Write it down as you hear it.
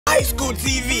High School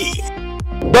TV.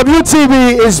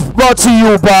 WTV is brought to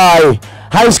you by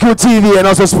High School TV and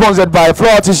also sponsored by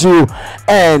Floor Tissue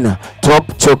and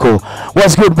Top Choco.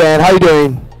 What's good, man? How you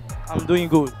doing? I'm doing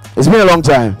good. It's been a long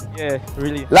time. Yeah,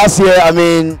 really. Last year, I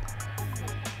mean,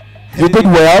 you did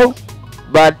well,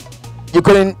 but you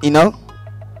couldn't,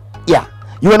 yeah.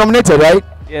 You were nominated, right?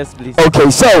 Yes, please. Okay,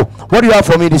 so what do you have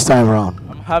for me this time around?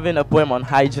 I'm having a poem on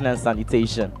hygiene and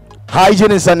sanitation.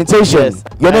 Hygiene and sanitation? Yes.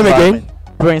 Your name again?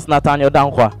 Prince Nathaniel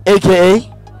Dankwa.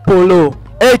 AKA? Polo.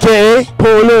 AKA?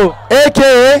 Polo.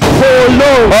 AKA?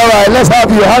 Polo. Alright, let's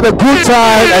have you have a good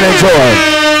time and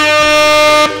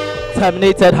enjoy.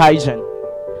 Terminated hygiene.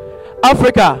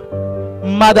 Africa,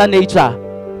 Mother Nature,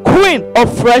 queen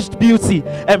of fresh beauty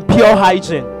and pure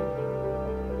hygiene.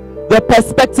 The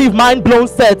perspective mind-blown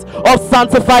set of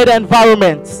sanctified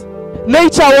environments.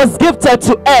 Nature was gifted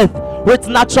to earth with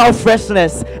natural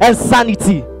freshness and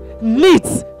sanity. Neat,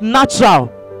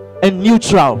 natural, and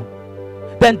neutral.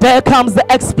 Then there comes the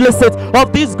explicit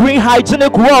of this green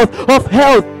hygienic world of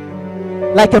health,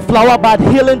 like a flower bud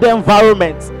healing the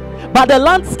environment. But the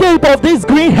landscape of this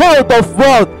green health of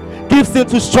world gives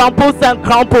into stramples and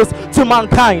crumples to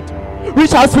mankind,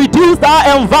 which has reduced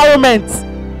our environment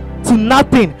to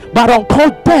nothing but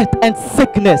uncalled death and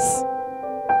sickness.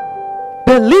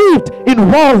 They lived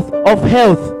in wealth of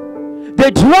health. They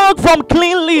drank from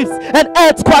clean leaves and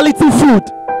ate quality food.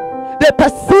 They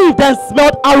perceived and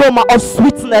smelled aroma of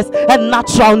sweetness and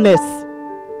naturalness.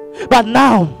 But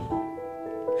now,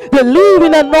 they live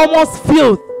in enormous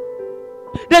filth.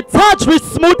 They touch with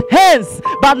smooth hands,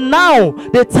 but now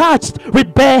they touched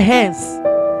with bare hands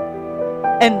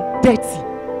and dirty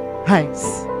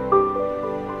hands.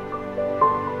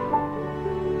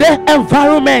 The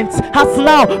environment has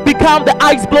now become the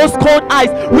ice blows cold ice,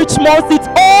 which mourns its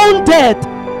own death.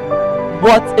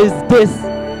 What is this?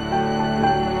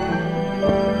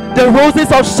 The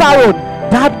roses of Sharon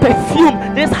that perfume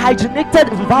this hygienic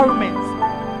environment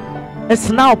is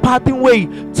now parting way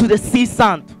to the sea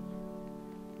sand.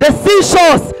 The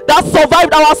seashores that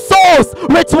survived our souls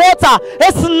with water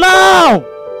is now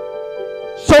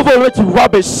shoveled with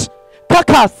rubbish,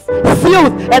 carcass,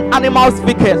 filth, and animals'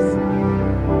 feces.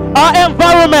 Our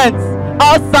environment,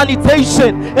 our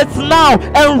sanitation is now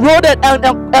eroded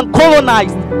and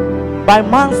colonized by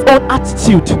man's own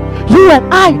attitude. You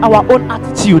and I, our own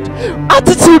attitude.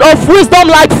 Attitude of wisdom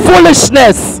like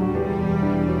foolishness.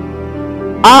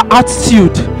 Our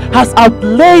attitude has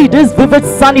outlaid this vivid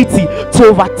sanity to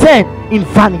overturn in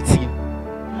vanity,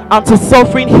 and to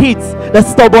suffering hits the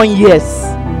stubborn years.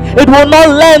 It will not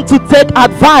learn to take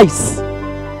advice.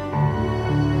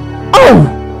 Oh,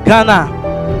 Ghana,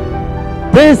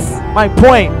 this, my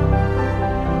point,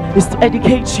 is to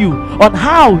educate you on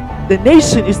how the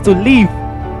nation is to live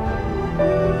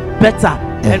better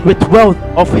and with wealth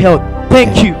of health.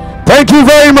 Thank you. Thank you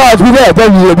very much. Be there.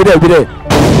 Thank you. Be there. Be there.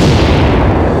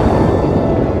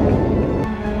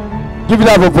 Give it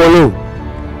up for Polo.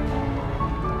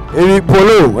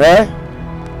 Polo, eh?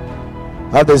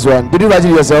 Have this one. Did you write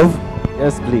it yourself?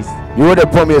 Yes, please. You wrote a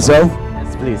poem yourself?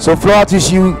 Yes, please. So Floor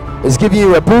Tissue is giving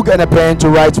you a book and a pen to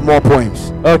write more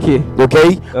poems. Okay.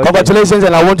 Okay? Congratulations,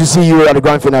 and I want to see you at the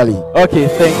grand finale. Okay,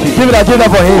 thank you. Give it up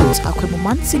for him.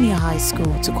 Akwamuman Senior High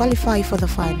School. To qualify for the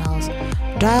finals,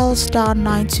 dial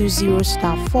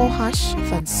 *920*4#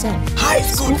 then send High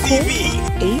School TV.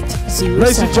 807.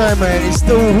 Ladies and gentlemen, it's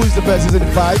still Who's the Best Season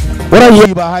 5. What are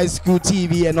you by High School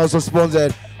TV and also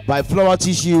sponsored by Floor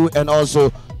Tissue and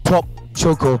also Top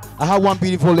Choco. I have one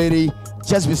beautiful lady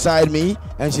just beside me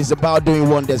and she's about doing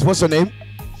wonders. What's her name?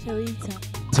 Sharita.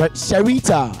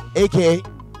 Sharita, aka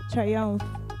Triumph.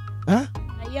 huh?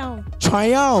 Triumph.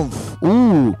 Triumph.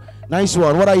 Ooh, nice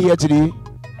one. What are you here to do?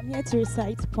 I'm here to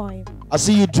recite a poem. I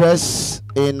see you dressed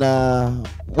in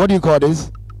what do you call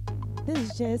this? This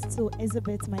is just to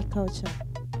exhibit my culture.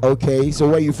 Okay, so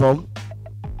where are you from?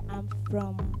 I'm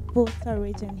from Volta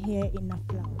region here in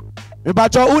Naflau.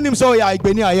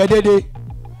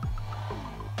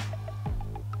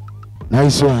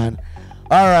 Nice one.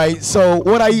 All right, so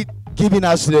what are you giving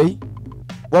us today?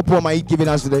 What poem are you giving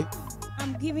us today?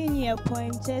 I'm giving you a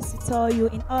poem just to tell you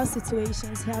in all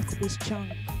situations you have to be strong.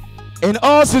 In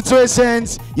all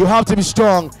situations, you have to be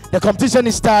strong. The competition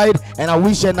is tied, and I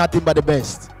wish you nothing but the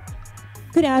best.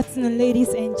 Good afternoon,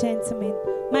 ladies and gentlemen.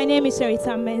 My name is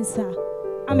Sharita Mensah.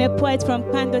 I'm a poet from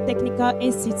Kpantech Technical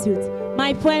Institute.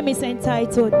 My poem is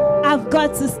entitled, I've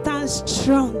Got to Stand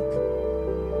Strong.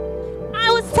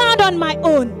 I will stand on my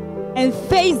own and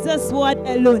face this world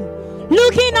alone.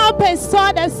 Looking up and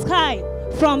saw the sky.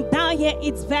 From down here,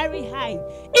 it's very high.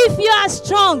 If you are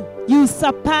strong, you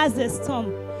surpass the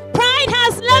storm. Pride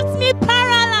has left me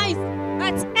paralyzed,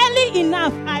 but Early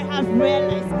enough, I have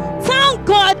realized. Thank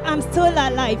God I'm still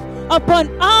alive. Upon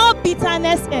all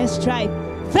bitterness and strife,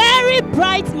 very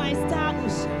bright my star will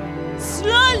shine.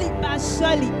 Slowly but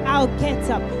surely, I'll get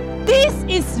up. This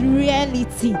is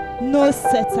reality, no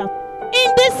setup.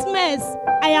 In this mess,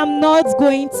 I am not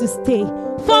going to stay.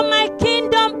 For my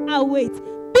kingdom awaits.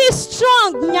 Be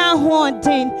strong,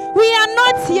 Nyahuandin. We are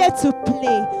not here to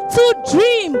play, to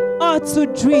dream or to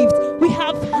drift. We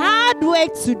have hard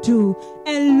work to do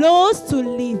and loads to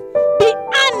live. Be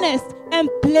honest and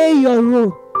play your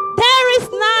role. There is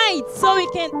night, so we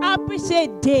can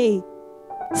appreciate day.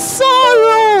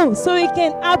 Sorrow, so we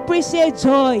can appreciate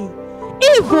joy.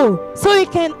 Evil, so we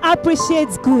can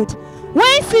appreciate good.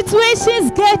 When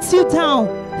situations get you down,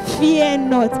 fear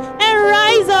not and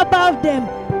rise above them.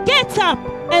 Get up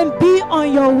and be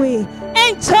on your way.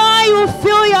 And joy will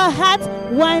fill your heart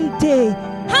one day.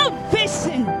 Have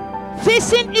vision.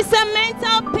 Vision is a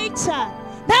mental picture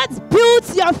that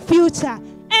builds your future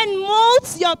and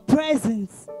molds your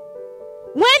presence.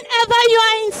 Whenever you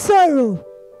are in sorrow,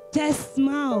 just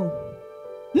smile.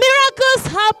 Miracles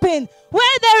happen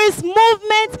where there is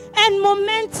movement and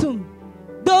momentum.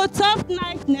 Though tough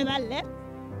knife never left,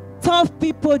 tough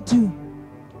people do.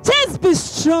 Just be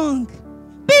strong.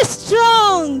 Be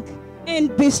strong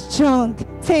and be strong.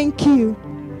 Thank you.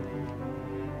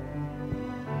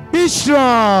 Be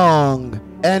strong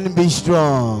and be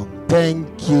strong.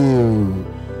 Thank you.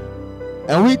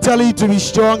 And we tell you to be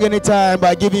strong anytime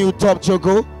by giving you top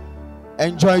choco.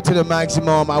 Enjoy to the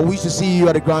maximum. I wish to see you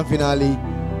at the grand finale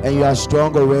and you are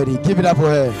strong already. Give it up for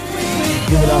her.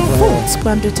 Give it up for her.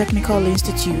 Kpantech Technical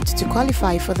Institute to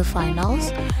qualify for the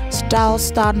finals. Dial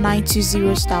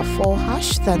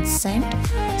 *920*4#, then send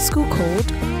school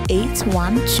code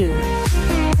 812.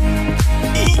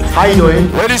 How you doing?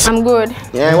 I'm good.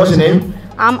 Yeah, what's your name?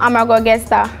 I'm Amago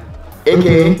Gesta.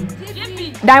 AKA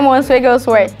Diamond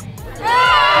Wigglesworth.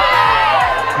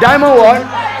 Diamond what?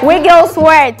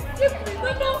 Wigglesworth.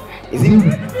 Is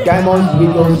it Diamond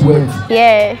Wigglesworth?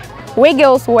 Yeah.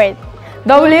 Wigglesworth.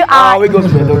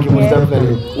 Wigglesworth, okay, most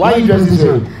definitely. Why are you dressed this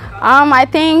way? I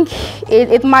think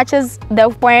it matches the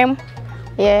poem.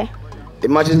 Yeah. It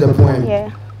matches the poem?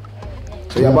 Yeah.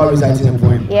 So you're about reciting the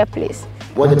poem? Yeah, please.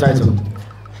 What's the title?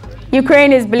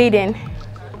 Ukraine is bleeding.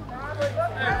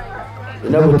 You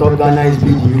never thought Ghana is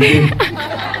bleeding.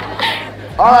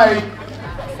 Alright.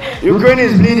 Ukraine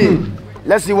is bleeding.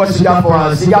 Let's see what she got for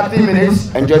us. She got 3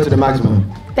 minutes. Enjoy to the maximum.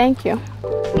 Thank you.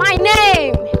 My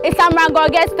name is Amago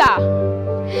Gesta.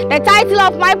 The title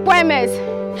of my poem is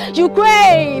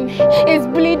Ukraine is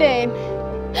bleeding.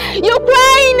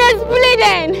 Ukraine is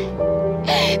bleeding.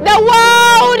 The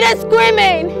world is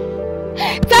screaming.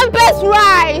 Tempests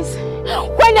rise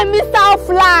when the missile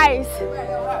flies.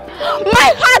 My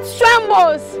heart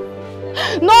trembles,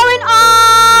 knowing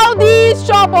all these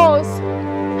troubles.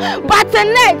 But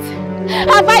in it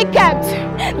have I kept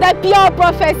the pure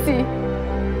prophecy.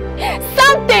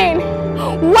 Something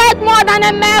worth more than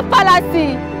a mere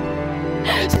fallacy.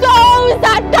 Souls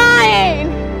are dying,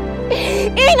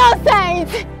 innocent,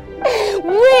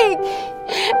 weak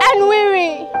and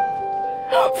weary.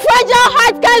 Fragile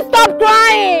hearts can't stop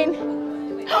crying,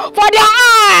 for their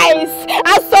eyes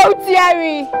are so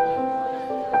teary.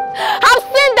 I've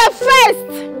seen the first,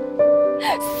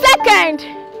 second,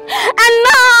 and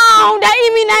now the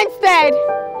imminent third.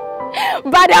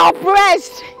 But the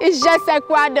oppressed is just a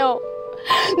cradle,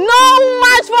 no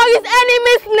match for his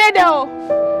enemy's needle.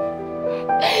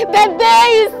 The day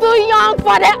is too young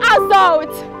for the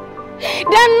assault.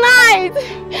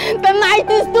 The night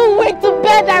is too weak to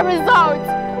bear the result.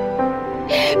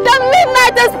 The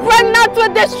midnight is pregnant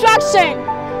with destruction.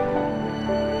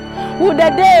 Will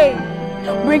the day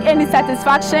bring any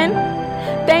satisfaction?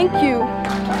 Thank you.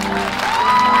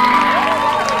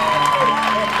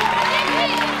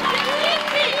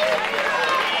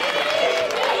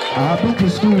 I've been to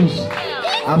schools.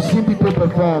 I've seen people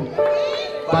perform.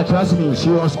 But trust me, she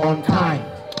was on time.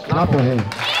 Clap for her.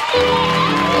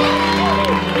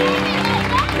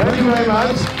 Thank you very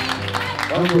much.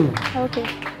 Okay.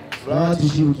 Flower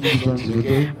tissue,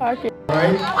 okay? Okay.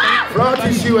 Alright? Flower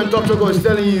tissue and Top Choco is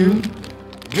telling you,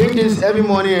 drink this every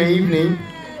morning and evening.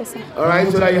 Yes, sir. Alright,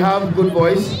 so that you have good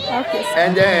voice. Okay, sir.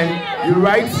 And then you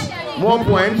write more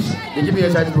poems. They give you a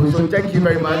certificate. So thank you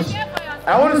very much.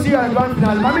 I want to see you at the grand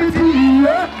finale. Mommy,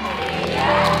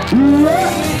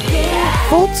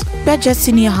 Vote Kpedze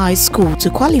Senior High School to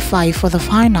qualify for the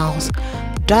finals.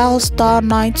 Dial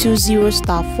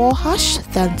 *920*4#,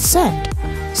 then send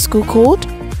school code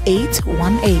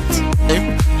 818.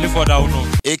 Live for that one.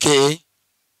 AKA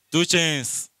 2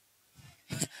 Chainz.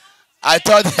 I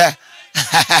thought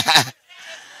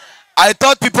I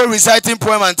thought people reciting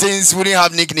poem and things wouldn't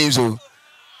have nicknames, oh.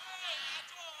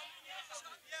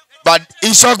 But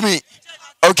it shocked me.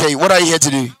 Okay, what are you here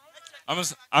to do?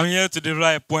 I'm here to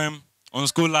write a poem on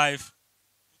school life,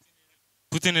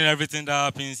 putting in everything that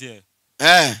happens here.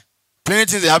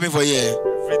 Plenty things that happen for here.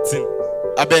 Everything.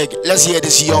 I beg, let's hear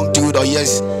this young dude or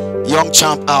yes, young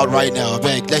champ out right now. I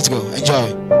beg, let's go.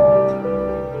 Enjoy.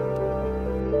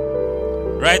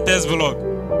 Writer's block.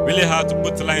 Really hard to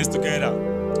put lines together.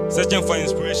 Searching for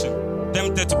inspiration.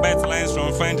 Tempted to bite lines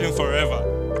from finding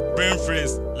forever. Brain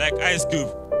freeze like ice cube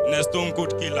in a stone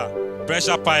cold killer.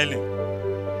 Pressure piling.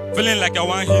 Feeling like a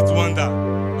one-hit wonder.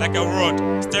 Like a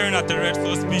rod staring at a red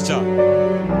sauce picture.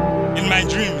 In my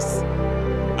dreams,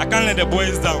 I can't let the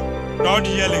boys down. Crowd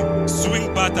yelling,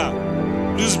 swing batter,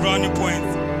 lose brownie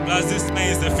points, plus this line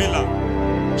is a filler.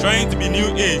 Trying to be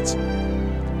new age,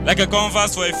 like a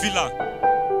converse for a filler.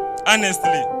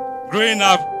 Honestly, growing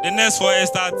up, the next 4 years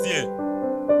starts here.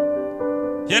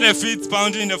 Hear the feet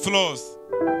pounding the floors.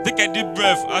 Take a deep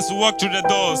breath as you walk through the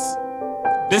doors.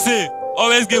 They say,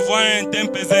 always give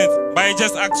 110%, but you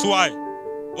just ask why.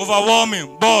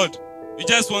 Overwhelming, bored, you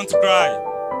just want to cry.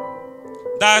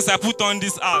 Thus I put on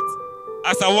this art.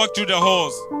 As I walk through the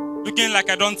halls, looking like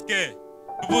I don't care.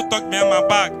 People talk behind my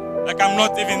back like I'm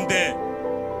not even there.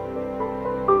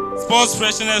 Sports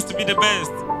freshness to be the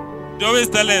best. They always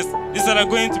tell us these are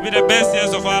going to be the best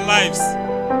years of our lives.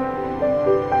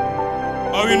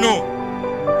 But we know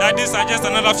that these are just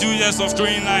another few years of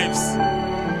throwing knives.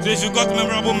 So if you got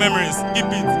memorable memories, keep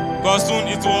it, because soon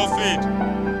it will all fade.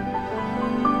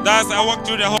 Thus I walk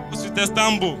through the halls with a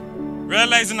stumble,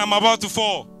 realizing I'm about to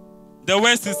fall. The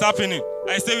worst is happening.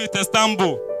 I say with a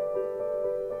stumble.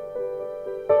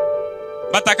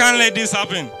 But I can't let this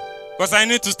happen, because I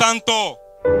need to stand tall.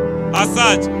 As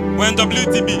such, when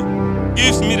WTB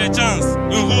gives me the chance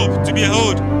in hope to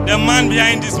behold the man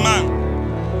behind this man.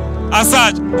 As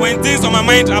such, when things on my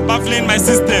mind are baffling my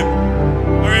system,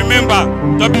 I remember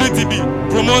WTB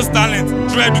promotes talent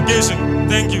through education.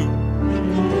 Thank you.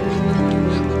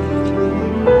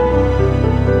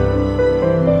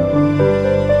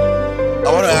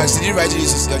 I want to ask, did you write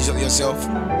this yourself?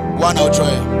 One, I'll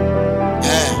try.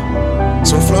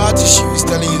 So Flower Tissue is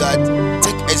telling you that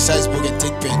take exercise book and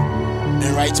take pen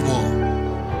and write more.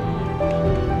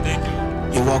 Thank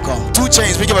you. You're welcome. 2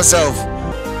 Chainz, pick up yourself.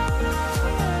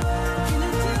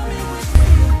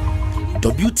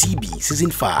 WTB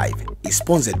Season 5 is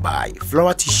sponsored by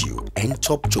Flower Tissue and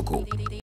Top Choco.